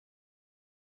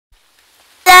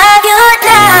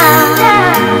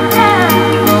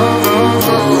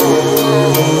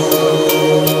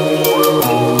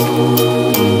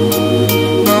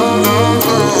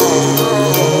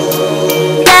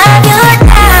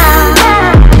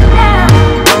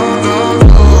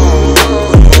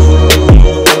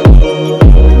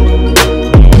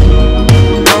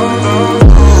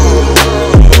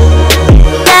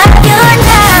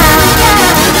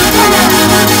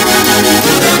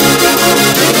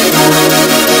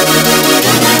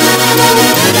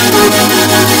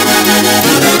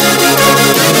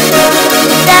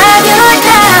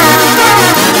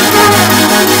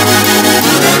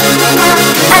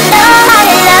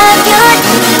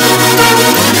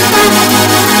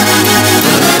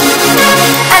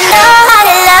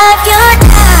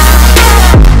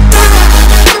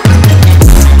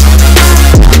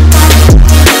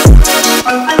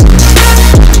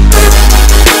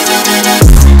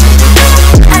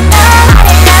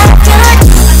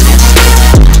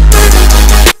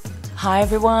Hi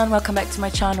everyone, welcome back to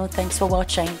my channel. Thanks for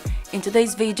watching. In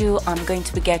today's video I'm going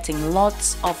to be getting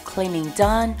lots of cleaning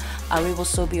done. I will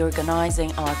also be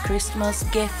organizing our Christmas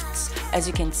gifts. As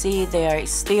you can see, they are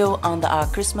still under our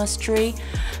Christmas tree.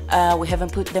 We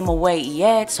haven't put them away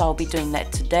yet, so I'll be doing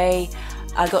that today.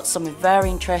 I got some very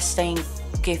interesting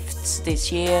gifts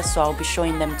this year, so I'll be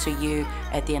showing them to you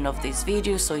at the end of this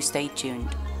video, so stay tuned.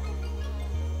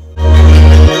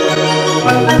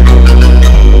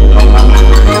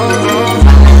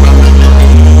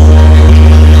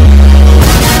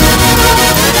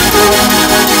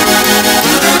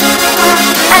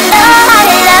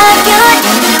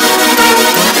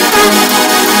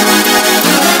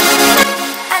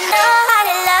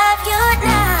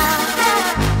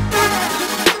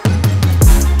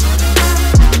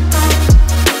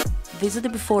 These are the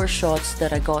before shots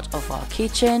that I got of our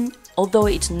kitchen. Although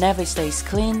it never stays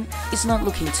clean, it's not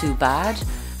looking too bad.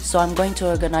 So I'm going to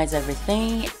organize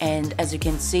everything, and as you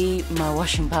can see, my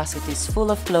washing basket is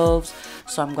full of clothes,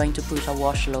 so I'm going to put a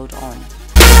wash load on.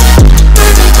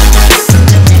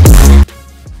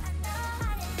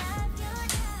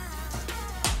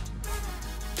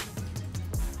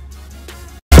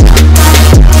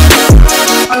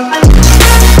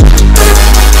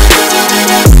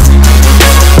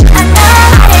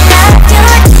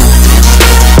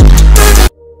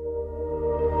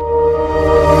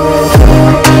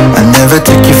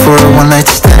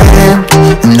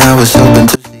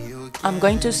 I'm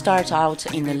going to start out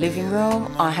in the living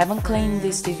room. I haven't cleaned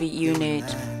this TV unit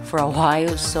for a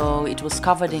while, so it was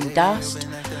covered in dust.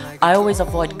 I always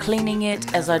avoid cleaning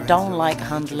it as I don't like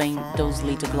handling those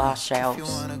little glass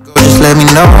shelves. Just let me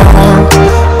know.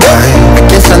 I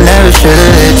guess I never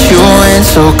should've let you in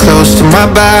so close to my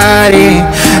body.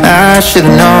 I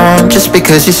should've known. Just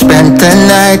because you spent the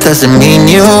night doesn't mean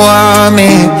you want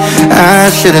me.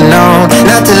 I should've known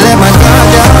not to let my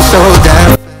guard down so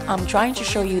damn. I'm trying to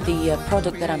show you the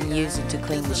product that I'm using to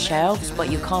clean the shelves,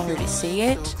 but you can't really see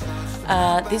it.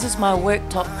 This is my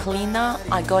worktop cleaner.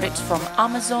 I got it from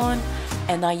Amazon,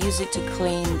 and I use it to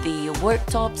clean the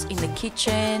worktops in the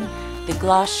kitchen, the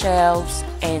glass shelves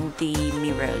and the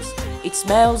mirrors. It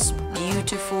smells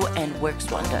beautiful and works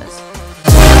wonders.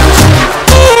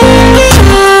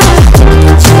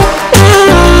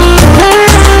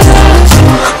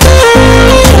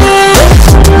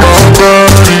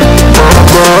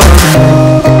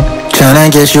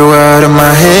 Tryna get you out of my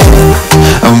head.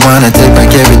 I wanna take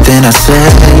back everything I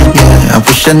said, yeah. I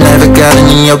wish I never got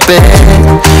in your bed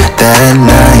that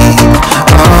night.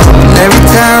 And every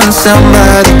time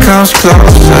somebody comes close,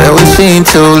 I always seem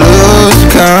to lose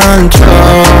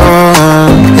control.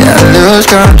 Yeah, I lose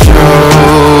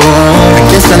control. I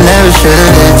guess I never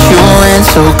should've let you in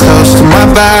so close to my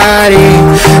body.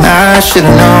 I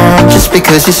should've known. Just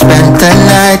because you spent the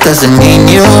night doesn't mean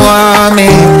you want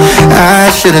me. I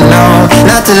should've known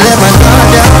not to let my guard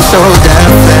down so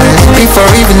damn fast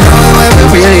before even knowing where we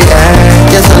really at.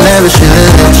 Guess I never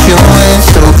should've let you in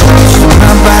so close to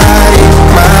my body,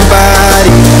 my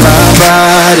body, my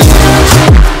body.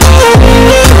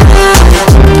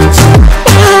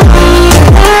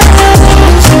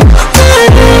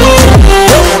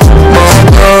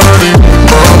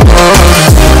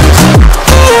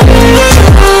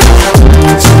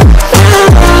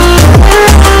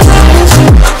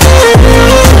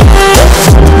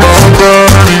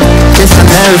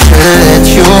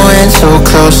 So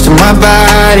close to my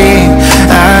body,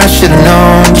 I should've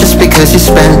known. Just because you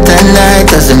spent the night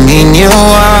doesn't mean you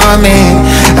want me.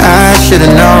 I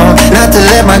should've known not to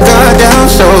let my guard down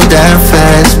so damn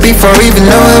fast before even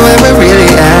knowing where we're really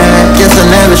at. Guess I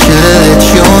never should've let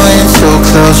you in so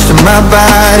close to my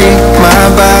body, my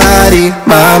body,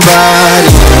 my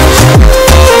body.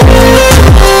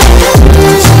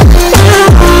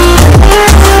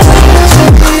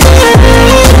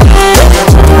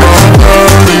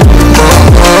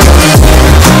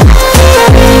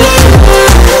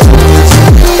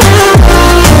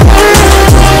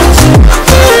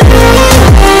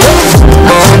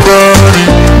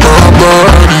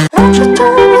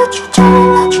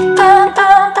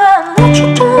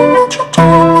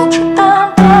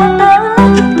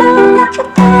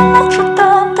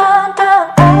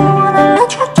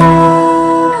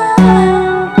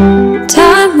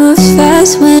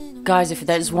 Guys, if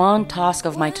there's one task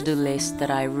of my to-do list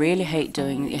that I really hate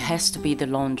doing, it has to be the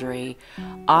laundry.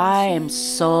 I am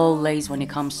so lazy when it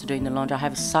comes to doing the laundry. I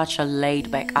have such a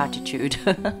laid-back attitude.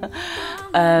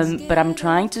 But I'm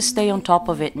trying to stay on top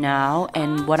of it now,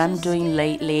 and what I'm doing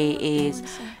lately is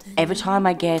every time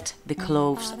I get the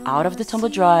clothes out of the tumble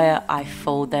dryer, I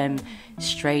fold them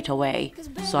straight away,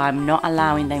 so I'm not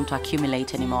allowing them to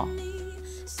accumulate anymore.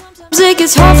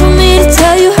 It's hard for me to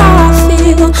tell you how I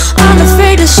feel. I'm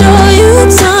afraid to show you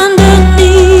what's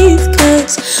underneath,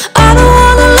 'cause I don't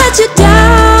wanna let you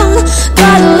down.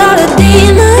 Got a lot of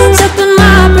demons up in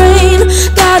my brain,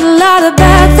 got a lot of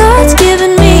bad thoughts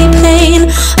giving me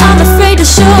pain. I'm afraid to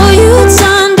show you what's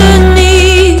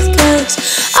underneath, 'cause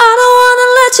I don't wanna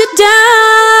let you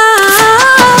down.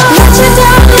 Let you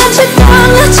down, let you down,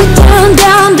 let you down,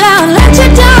 down, down. Let you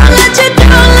down, let you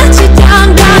down, let you down,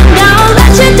 down, down.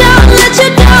 Let you down, let you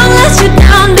down, let you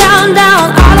down, down, down.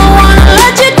 I don't wanna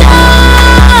let you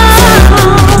down.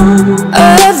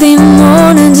 Early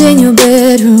mornings in your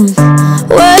bedroom,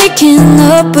 waking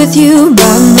up with you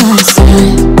by my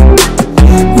side,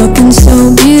 looking so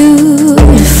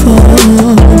beautiful.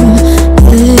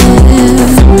 Yeah.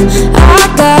 I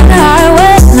got high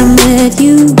when I met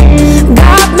you,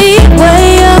 got me way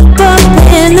up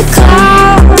in the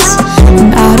clouds,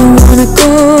 and I don't wanna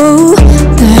go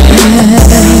there.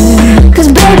 'Cause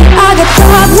baby, I got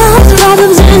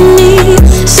problems in me.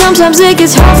 Sometimes it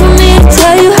gets hard for me to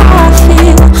tell you how I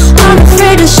feel. I'm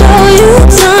afraid to show you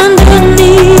what's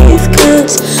underneath,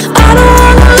 'cause I don't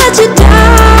wanna let you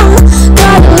down.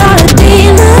 Got a lot of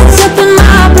demons up in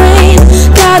my brain,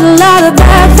 got a lot of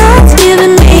bad thoughts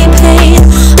giving me pain.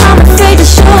 I'm afraid to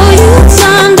show you what's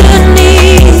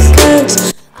underneath, 'cause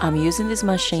I'm using this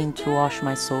machine to wash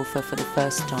my sofa for the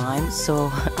first time,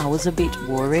 so I was a bit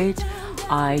worried.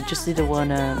 I just didn't want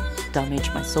to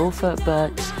damage my sofa,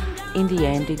 but in the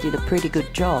end it did a pretty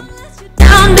good job.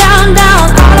 down, down, down.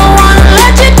 I don't wanna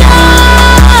let you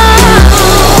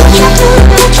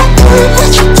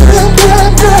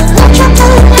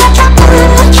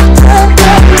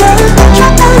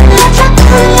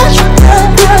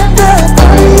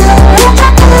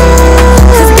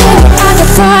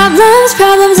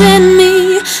Problems in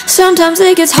me. Sometimes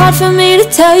it gets hard for me to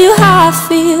tell you how I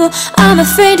feel. I'm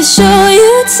afraid to show you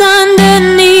what's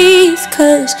underneath,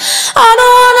 'cause I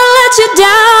don't wanna let you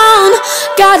down.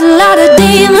 Got a lot of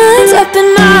demons up in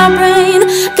my brain,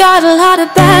 got a lot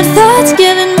of bad thoughts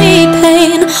giving me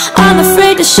pain. I'm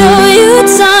afraid to show you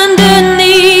what's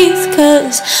underneath,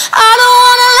 'cause I don't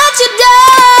wanna let you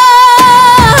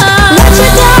down. Let you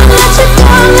down, let you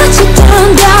down, let you down,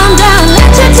 down, down.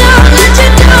 Let you down, let you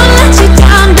down, let you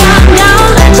down, down, down.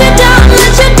 Let you down,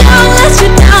 let you down, let you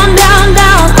down, down,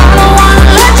 down. I don't wanna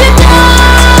let you down.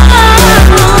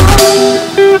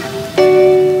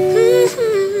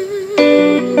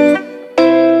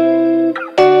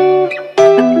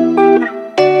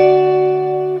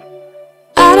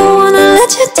 I don't wanna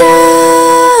let you down.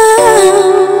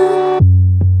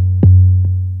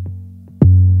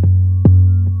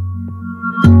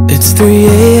 It's 3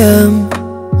 a.m.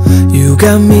 You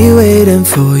got me waiting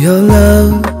for your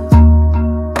love.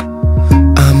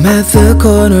 I'm at the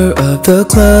corner of the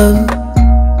club.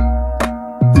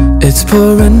 It's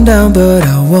pouring down, but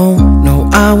I won't, no,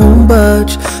 I won't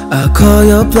budge. I'll call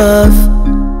your bluff.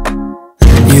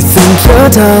 You think you're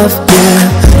tough,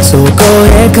 yeah, so go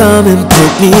ahead, come and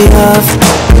pick me up.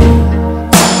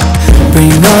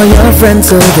 Bring all your friends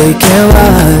so they can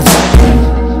watch.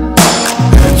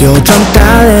 You're drunk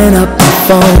dialing up my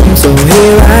phone, so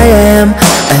here I am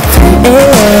at 3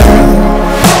 a.m.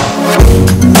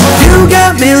 You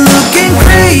got me looking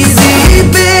crazy,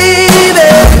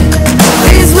 baby.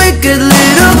 These wicked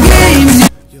little games.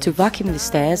 To vacuum the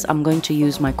stairs, I'm going to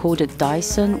use my corded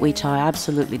Dyson, which I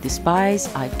absolutely despise.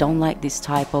 I don't like this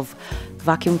type of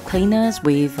vacuum cleaners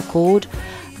with a cord.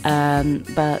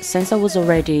 But since I was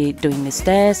already doing the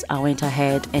stairs, I went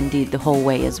ahead and did the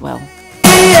hallway as well.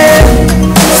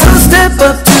 So step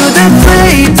up to the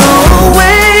plate, don't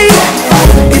wait.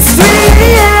 It's 3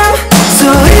 a.m, so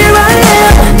here I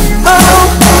am. Oh,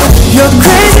 you're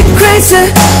crazy, crazy.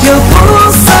 You're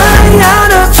bullseye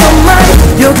out of your mind.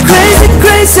 You're crazy,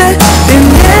 crazy in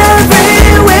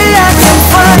every way I can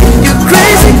find. You're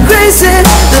crazy, crazy.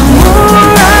 The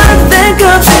more I think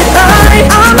of it,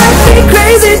 I might be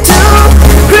crazy too.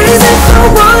 Crazy for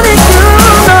wanting you.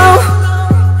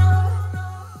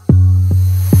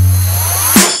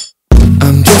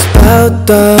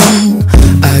 Done.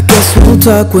 I guess we'll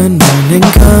talk when morning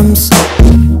comes.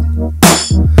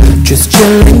 Just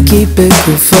chillin', keep it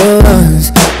cool for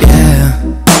us, yeah.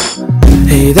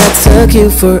 Hey, that's a cue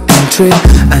for entry.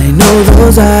 I know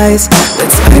those eyes,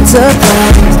 let's act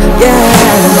surprised,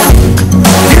 yeah.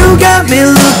 You got me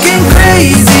looking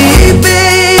crazy,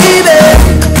 baby.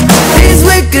 These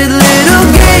wicked little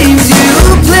games you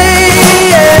play,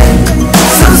 yeah.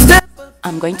 So step.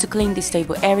 I'm going to clean this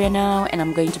table area now, and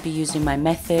I'm going to be using my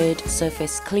Method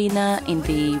surface cleaner in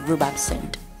the rhubarb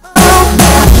scent.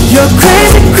 You're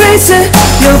crazy, crazy.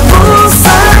 You're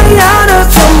bullseye out of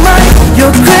your mind.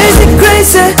 You're crazy,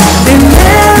 crazy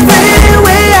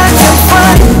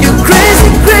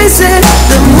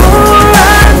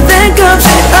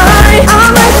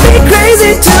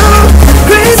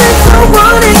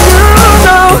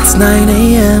 9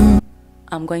 a.m.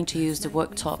 I'm going to use the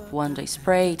Worktop One Day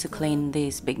Spray to clean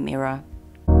this big mirror.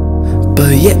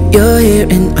 But yet you're here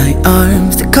in my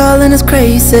arms. They're calling us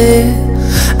crazy.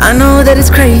 I know that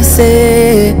it's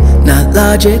crazy, not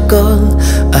logical,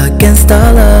 against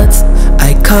all odds.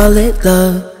 I call it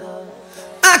love.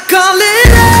 I call it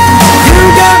love. You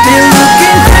got me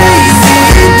looking crazy,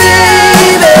 baby.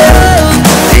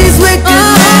 These wicked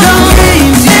little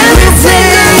games you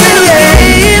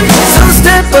play. So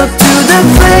step up to the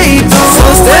plate. So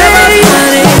step up,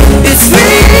 honey. It's 3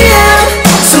 a.m.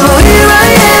 So here I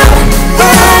am.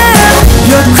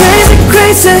 You're crazy,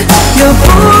 crazy. You're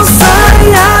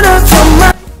bullseye out of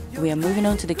my. We are moving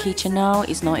on to the kitchen now.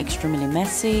 It's not extremely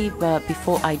messy, but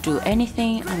before I do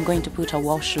anything, I'm going to put a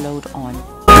wash load on.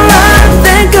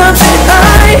 Think of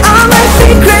it, I might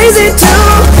be crazy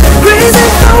too. Crazy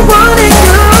for wanting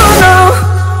you know.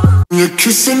 You're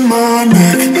kissing my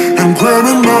neck and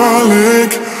grabbing my leg,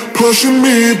 pushing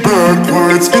me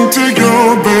backwards into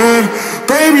your bed.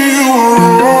 Baby, you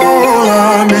are all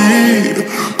I need,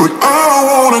 but I don't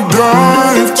wanna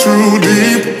dive too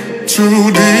deep,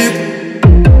 too deep.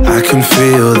 I can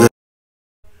feel the.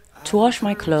 To wash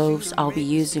my clothes, I'll be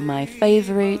using my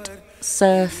favorite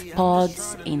surf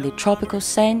pods in the tropical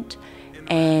scent,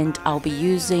 and I'll be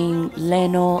using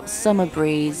Leno Summer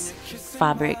Breeze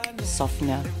fabric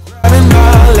softener.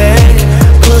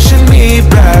 Pushing me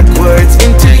backwards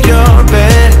into your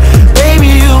bed. Baby,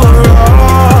 you are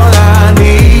all I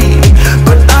need,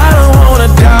 but I don't wanna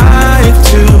dive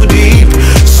too deep.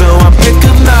 So I pick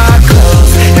up my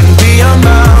clothes and be on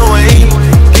my way.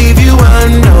 Leave you a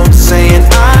note saying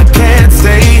I can't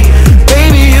stay.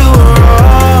 Baby, you are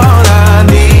all I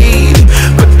need,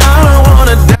 but I don't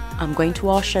wanna die. I'm going to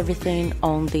wash everything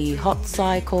on the hot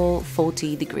cycle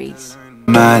 40 degrees.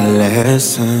 My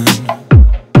lesson.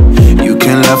 You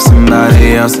can love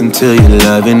somebody else until you're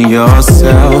loving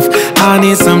yourself. I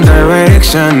need some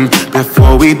direction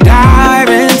before we dive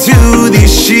into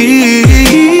these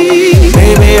sheets.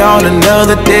 Maybe on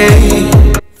another day.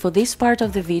 For this part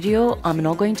of the video, I'm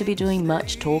not going to be doing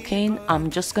much talking. I'm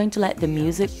just going to let the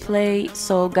music play.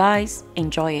 So guys,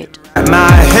 enjoy it.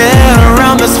 My head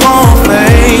around this whole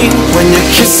thing. When you're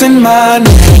kissing my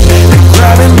neck and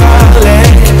grabbing my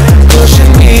leg,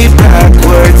 pushing me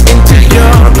backwards into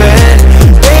your bed.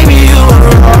 Baby, you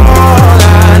are all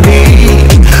I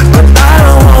need, but I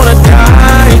don't wanna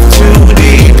dive too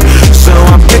deep. So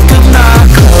I pick up my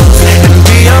clothes and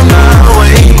be on my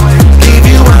way. Leave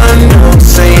you a note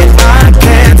saying I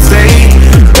can't stay.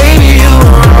 Baby, you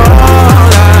are all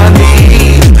I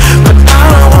need, but I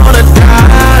don't wanna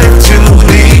dive too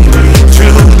deep,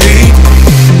 too deep.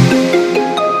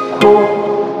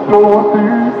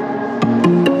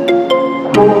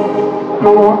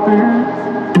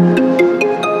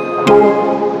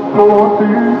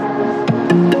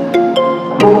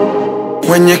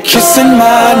 When you're kissing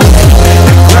my neck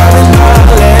and grabbing my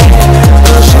leg,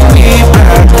 pushing me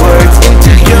backwards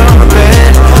into your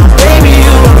bed. Baby,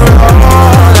 you are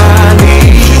all I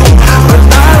need, but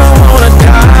I don't wanna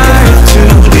dive too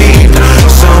deep.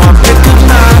 So I pick up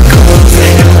my clothes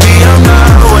and be on my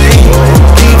way.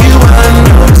 Leave you a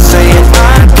note saying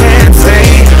I can't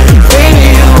stay.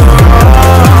 Baby, you are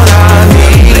all I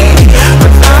need,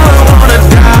 but I don't wanna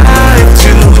dive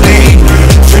too deep,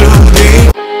 too deep.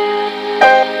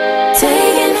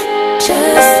 Taking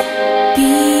just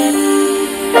be.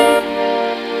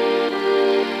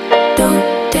 Don't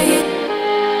take it.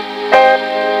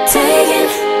 Taking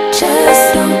just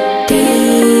don't be.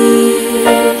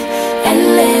 And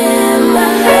live my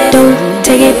life. Don't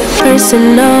take it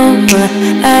personal.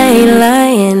 I ain't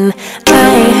lying. I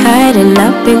ain't hiding.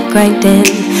 I've been grinding,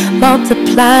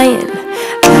 multiplying.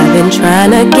 I've been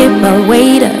trying to get my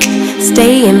weight up,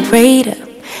 staying prayed up,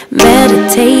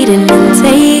 meditating and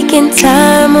taking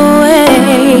time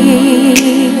away.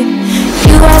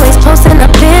 You always posting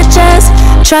up pictures,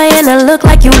 trying to look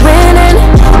like you're winning.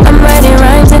 I'm writing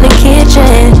rhymes in the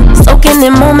kitchen, soaking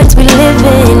in moments we live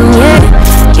in. Yeah,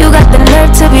 you got the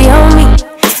nerve to be on me,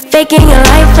 faking your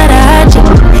life at IG.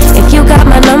 If you got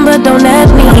my number, don't add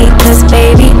me, cause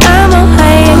baby, I'm on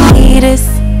hiatus.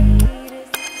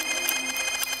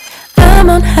 I'm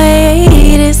on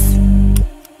hiatus.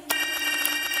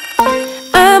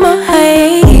 I'm on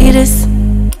hiatus.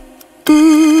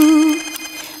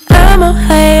 I'm on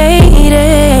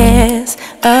hiatus.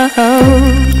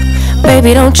 Oh,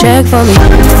 baby, don't check for me.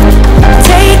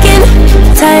 Taking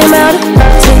time out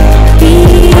to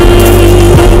be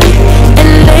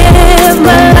and live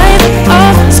my life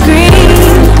off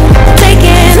screen.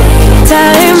 Taking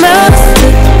time out to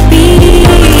be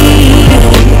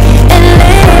and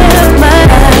live my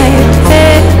life.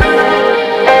 Yeah.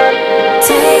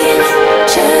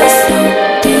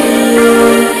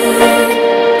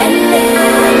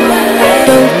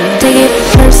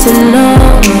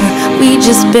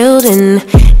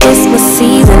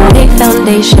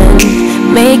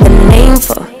 foundation, make a name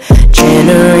for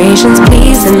generations,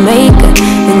 please, and make it.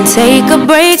 Then take a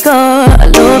break or a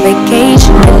little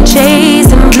vacation and chase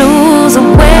them blues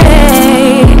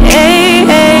away. Hey,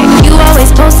 hey. You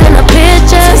always posting the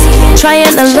pictures,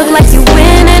 trying to look like you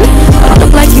winning,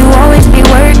 look like you always be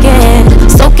working,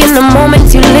 soaking the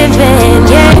moments you live in.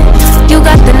 Yeah, you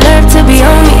got the nerve to be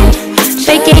on me,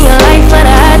 faking your life for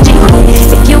the IG.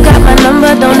 If you got my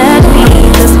number, don't add me,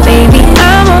 'cause baby,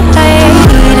 I'm on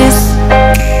hiatus.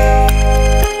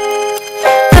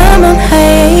 I'm on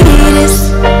hiatus.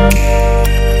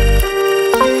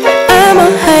 I'm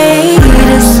on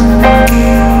hiatus.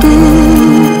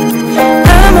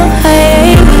 I'm on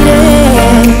hiatus.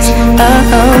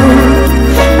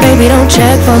 Baby, don't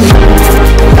check for me.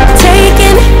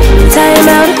 Taking time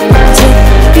out to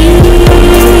be.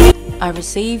 I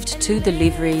received 2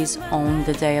 deliveries on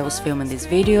the day I was filming this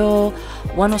video.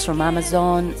 One was from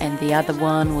Amazon and the other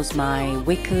one was my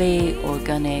weekly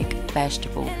organic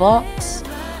vegetable box.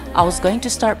 I was going to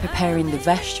start preparing the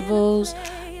vegetables,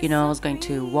 you know, I was going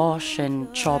to wash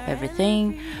and chop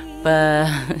everything, but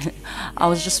I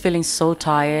was just feeling so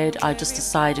tired. I just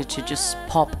decided to just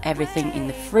pop everything in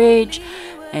the fridge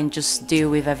and just deal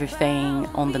with everything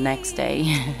on the next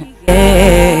day.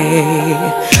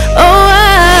 Oh,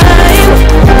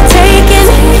 I'm taking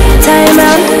time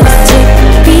out to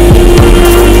be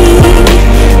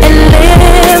and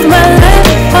live my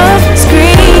life off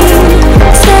screen.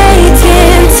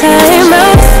 Taking time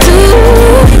out to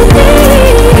be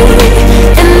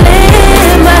and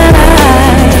live my life.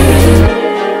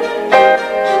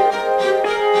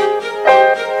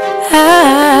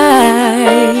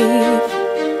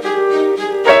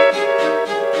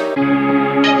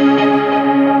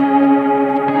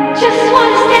 Just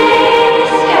wanna stay in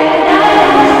this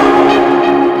paradise.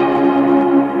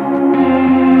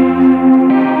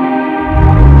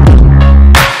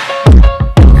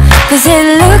 Cause it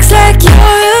looks like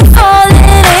you're a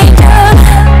fallen angel,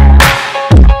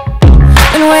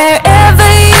 and wherever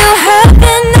you have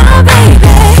been now,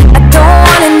 baby, I don't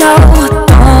wanna know,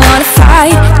 don't wanna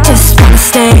fight, just wanna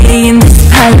stay in this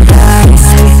paradise.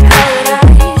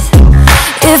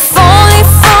 If only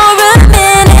for a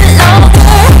minute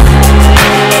longer.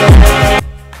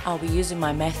 I'll be using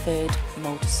my Method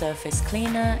Motor Surface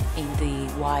Cleaner in the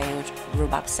Wild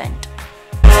Rhubarb scent.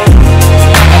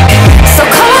 So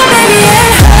come on, baby,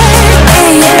 and hurt me.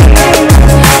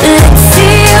 Let's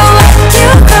see what you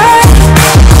got.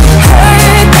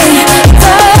 Hurt me,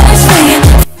 touch me.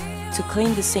 To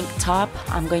clean the sink top,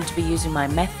 I'm going to be using my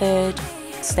Method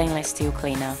Stainless Steel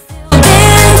Cleaner.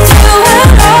 Been through a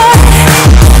lot.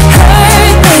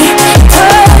 Hurt me,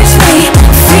 touch me,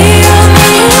 feel me,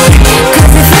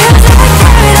 'cause it feels like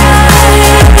paradise.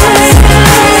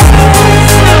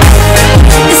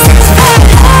 This is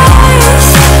paradise.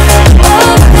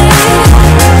 Oh, baby.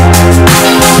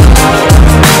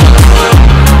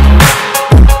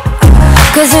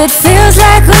 'Cause it feels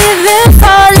like we've been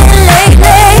falling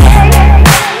lately,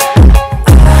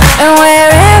 and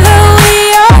wherever we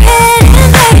are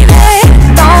heading, baby,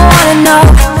 don't wanna know,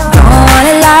 don't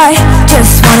wanna lie,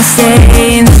 just wanna stay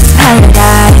in this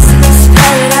paradise.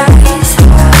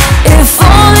 If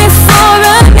only for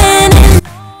a minute.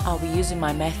 I'll be using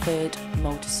my Method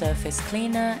Motor Surface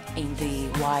Cleaner in the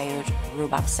Wild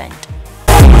Rhubarb scent.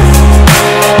 Come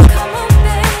on,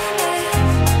 baby.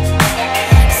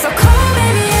 So come on,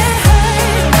 baby, and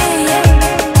hurt me.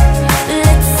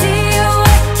 Let's see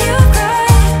what you got.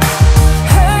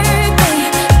 Hurt me,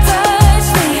 touch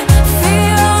me,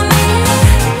 feel me.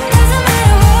 Doesn't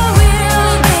matter what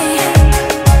we'll be.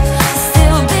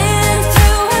 Still been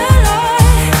through a lot.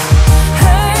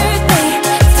 Hurt me,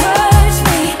 touch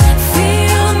me,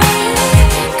 feel me.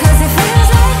 'Cause it feels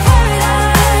like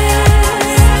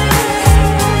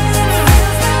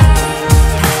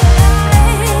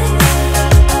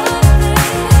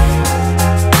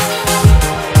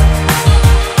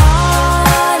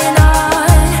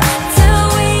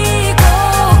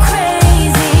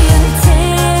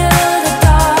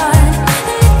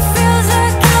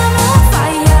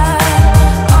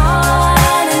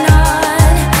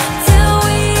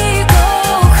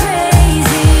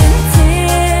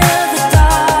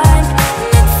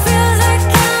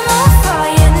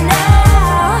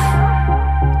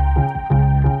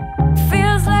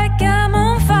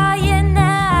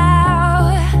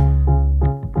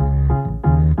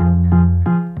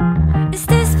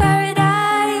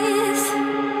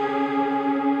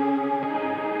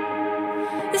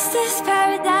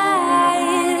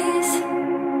paradise.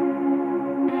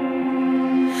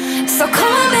 So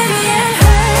come on, baby, and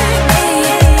hurt me.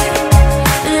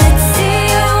 Let's see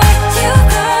what you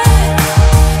got.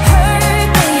 Hurt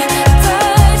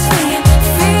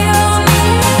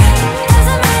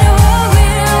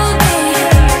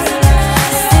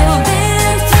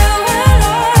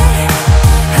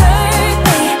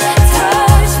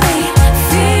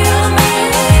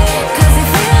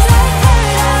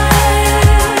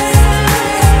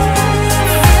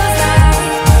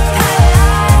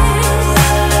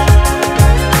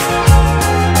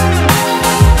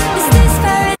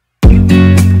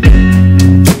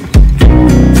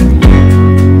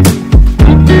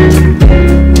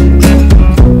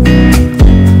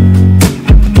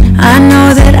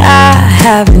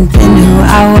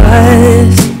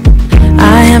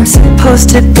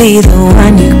to be the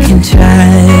one you can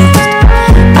trust.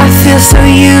 I feel so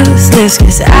useless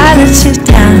cause I let you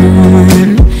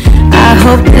down. I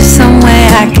hope there's some way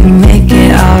I can make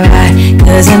it alright,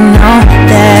 cause I know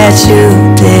that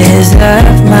you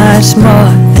deserve much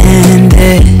more than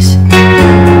this.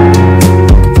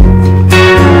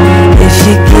 If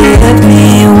you give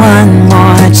me one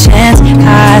more chance,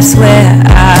 I swear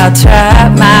I'll try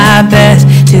my best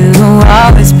to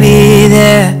always be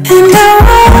there. And I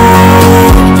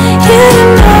want you to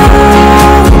know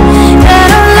that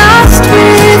I'm lost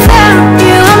without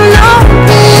you. I'm not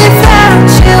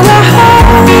without you. I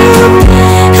hope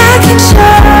I can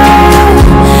show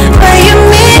what you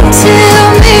mean to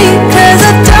me, cause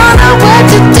I don't know what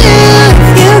to do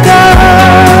if you go.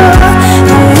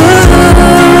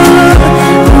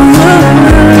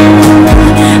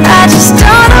 I just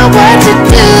don't know what to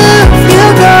do if you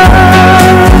go.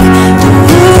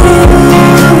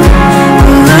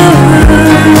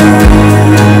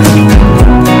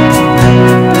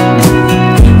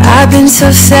 I've been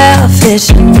so selfish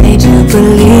and made you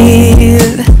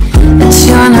believe that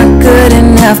you're not good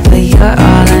enough, but you're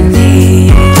all I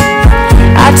need.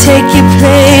 I'd take you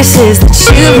places that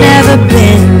you've never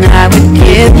been. I would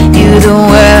give you the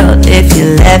world if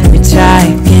you let me try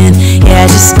again. Yeah,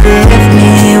 just give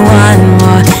me one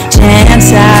more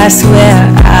chance. I swear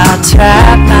I'll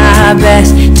try my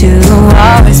best to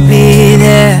always be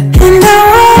there. And I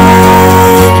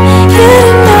want you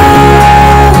to know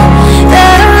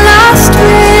that I'm lost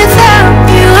without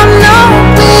you. I'm not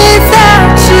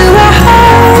without you. I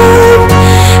hope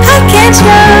I can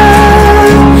show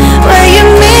what you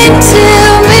mean to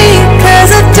me,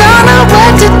 cause I don't know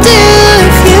what to do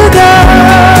if you go.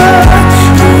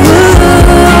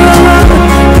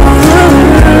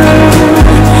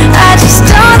 I just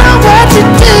don't know what to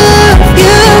do if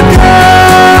you go.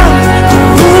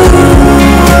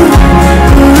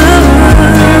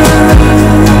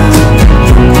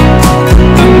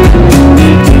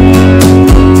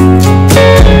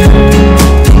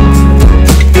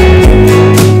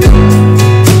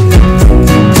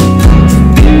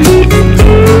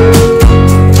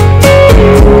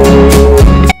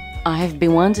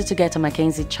 Wanted to get a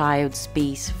Mackenzie Childs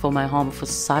piece for my home for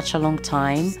such a long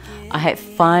time. I had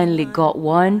finally got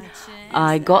one.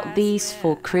 I got these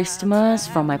for Christmas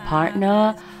from my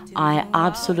partner. I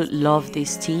absolutely love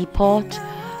this teapot.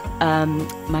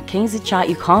 Mackenzie Childs,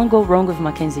 you can't go wrong with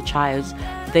Mackenzie Childs.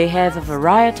 They have a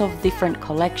variety of different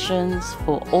collections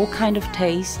for all kind of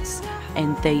tastes,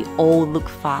 and they all look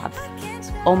fab.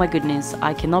 Oh my goodness,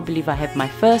 I cannot believe I have my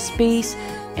first piece,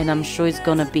 and I'm sure it's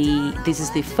gonna be, this is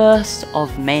the first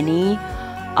of many.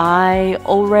 I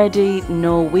already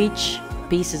know which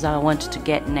pieces I want to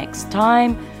get next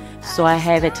time, so I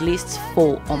have at least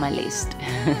 4 on my list.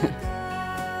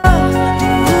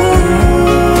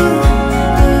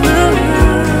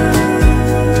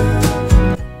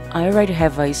 I already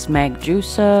have a Smeg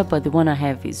juicer, but the one I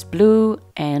have is blue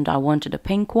and I wanted a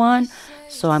pink one,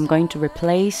 so I'm going to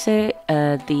replace it,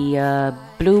 the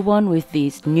blue one with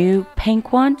this new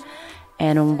pink one.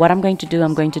 And what I'm going to do,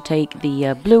 I'm going to take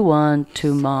the blue one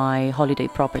to my holiday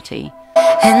property.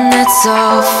 And that's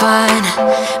all fine,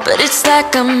 but it's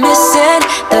like I'm missing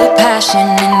the passion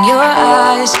in your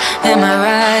eyes. Am I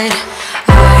right?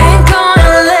 I ain't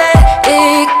gonna let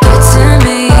it get to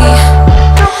me.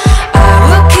 I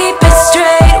will keep it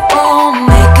straight, won't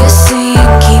make a scene,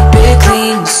 keep it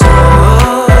clean. So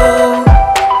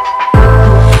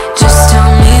just tell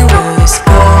me where this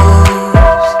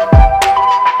goes.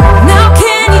 Now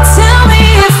can you tell me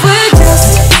if we're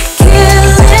just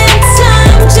killing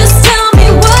time? Just tell me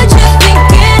what you're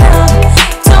thinking of.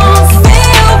 Don't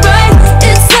feel right,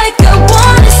 it's like I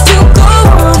want us to go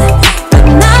on, but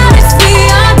not if we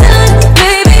are done.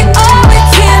 Baby, all we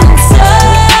can inside.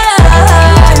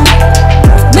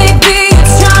 Maybe you're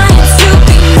trying to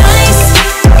be nice.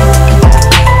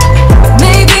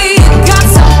 Maybe you got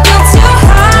something to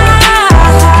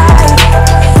hide,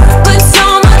 but so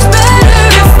much better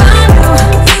if I knew.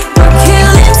 We're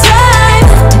killing time,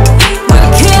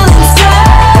 we're killing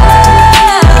time.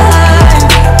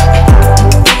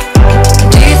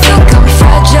 Do you think I'm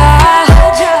fragile?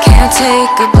 Can't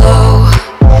take a blow?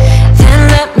 Then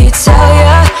let me tell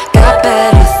ya, got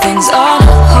better things on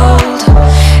hold.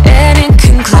 And in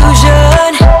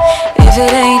conclusion, if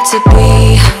it ain't to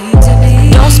be,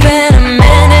 don't spend a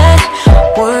minute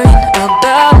worrying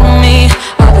about me.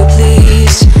 I'll be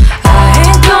pleased. I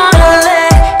ain't gonna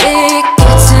let it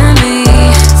get to me.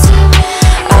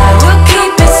 I will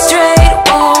keep it straight,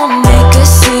 won't make a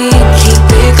scene, keep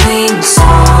it clean. So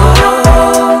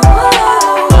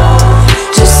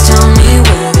just tell me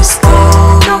where this goes.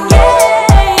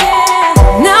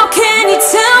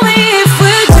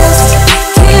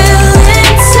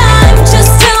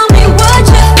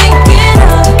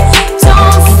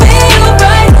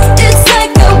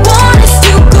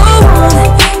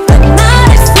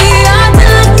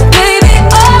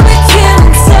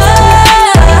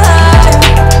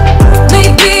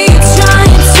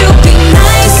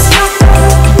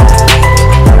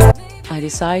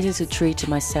 decided to treat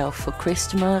myself for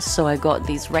Christmas, so I got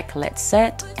this Recollet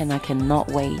set and I cannot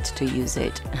wait to use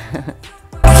it.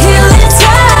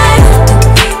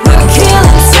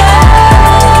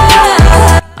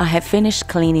 I have finished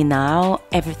cleaning now.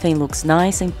 Everything looks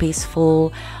nice and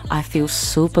peaceful. I feel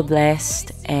super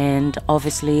blessed, and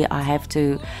obviously I have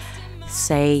to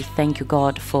say thank you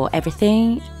God for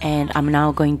everything. And I'm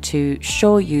now going to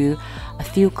show you a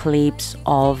few clips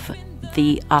of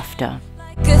the after.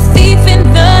 Like a thief in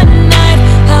the night,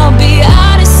 I'll be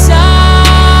out of sight.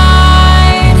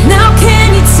 Now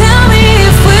can you tell me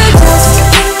if we're just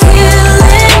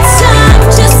killing time?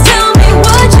 Just tell me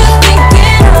what you're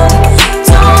thinking of.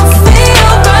 Don't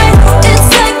feel right, it's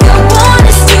like I want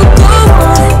us to go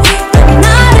on, but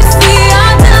not if we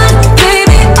are done.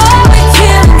 Baby, all we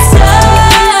kill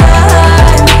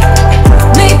inside.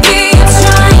 Maybe you're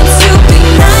trying to be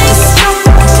nice.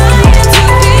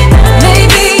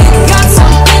 Maybe you got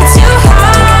something to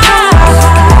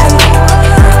hide,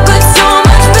 but so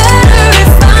much better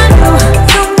if I knew.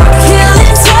 We're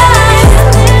killing time.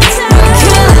 We're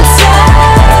killing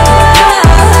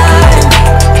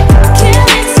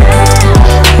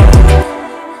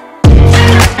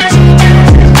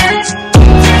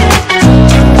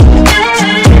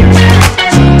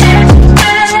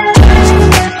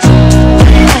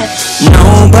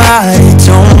Nobody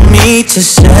told me to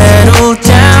settle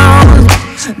down.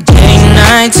 Day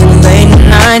nights and late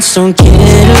nights don't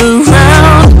get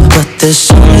around, but there's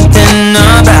something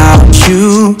about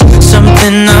you,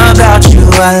 something about you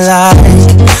I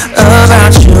like,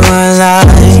 about you I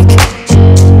like.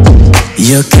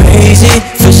 You're crazy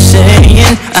for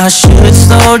saying I should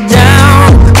slow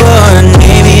down, but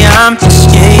maybe I'm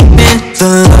escaping the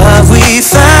love we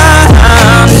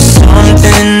found. There's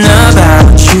something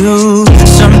about you,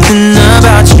 something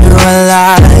about you I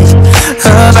like,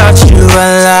 about you I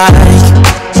like.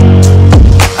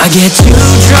 I get too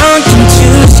drunk and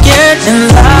too scared and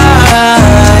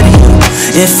lie to you.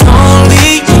 If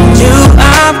only you knew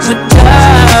I would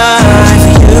die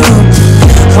for you.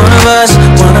 One of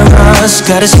us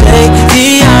gotta say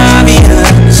the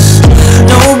obvious.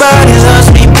 Nobody loves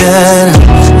me better,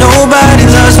 nobody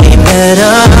loves me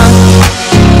better.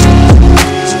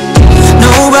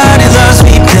 Nobody loves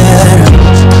me better.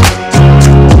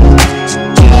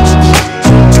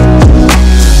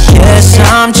 Guess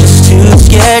I'm just too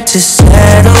scared to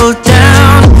settle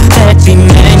down. There'd be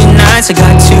many nights I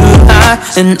got too high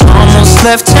and almost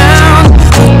left town,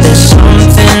 but there's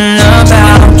something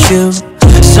about you,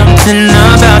 something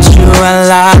about you I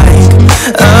like,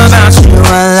 about you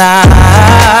I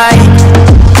like.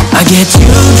 I get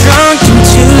too drunk and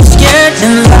too scared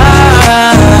and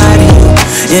lie to you.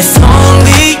 If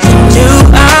only you knew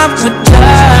I would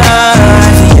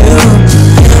die for you.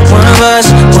 One of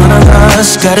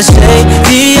us gotta say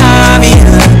the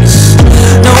obvious.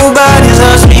 Nobody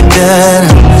loves me better,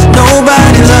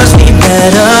 nobody loves me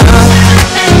better.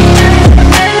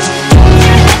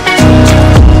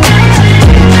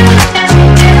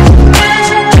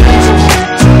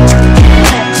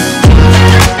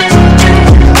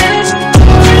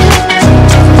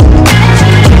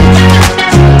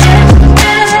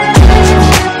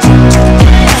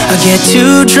 Get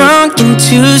too drunk and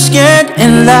too scared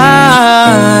and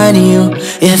lie to you.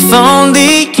 If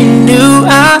only you knew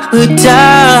I would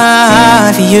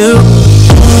die for you.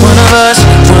 One of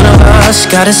us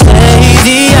gotta say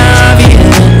the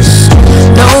obvious.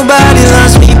 Nobody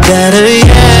loves me better,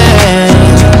 yeah.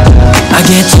 I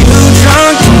get too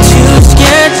drunk and too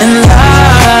scared and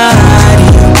lie to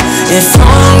you. If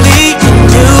only you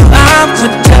knew I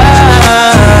would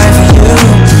die for you.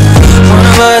 One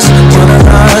of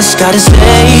us gotta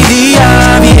say the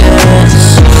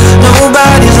obvious.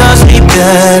 Nobody loves me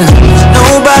better,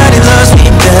 nobody loves me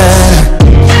better.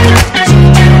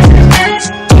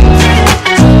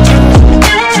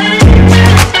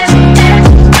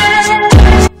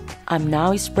 I'm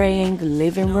now spraying the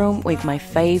living room with my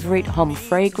favorite home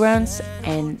fragrance,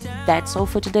 and that's all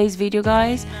for today's video,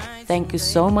 guys. Thank you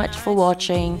so much for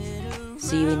watching.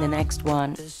 See you in the next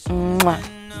one. Mwah.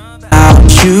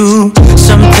 About you,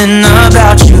 something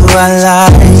about you I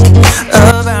like,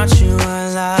 about you I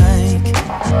like.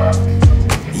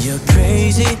 You're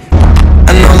crazy.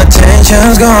 I know the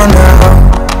tension's gone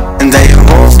now, and that you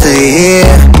won't stay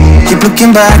here. Keep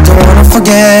looking back, don't wanna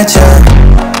forget ya.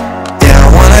 Yeah, I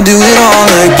wanna do it all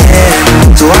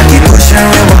again, so I keep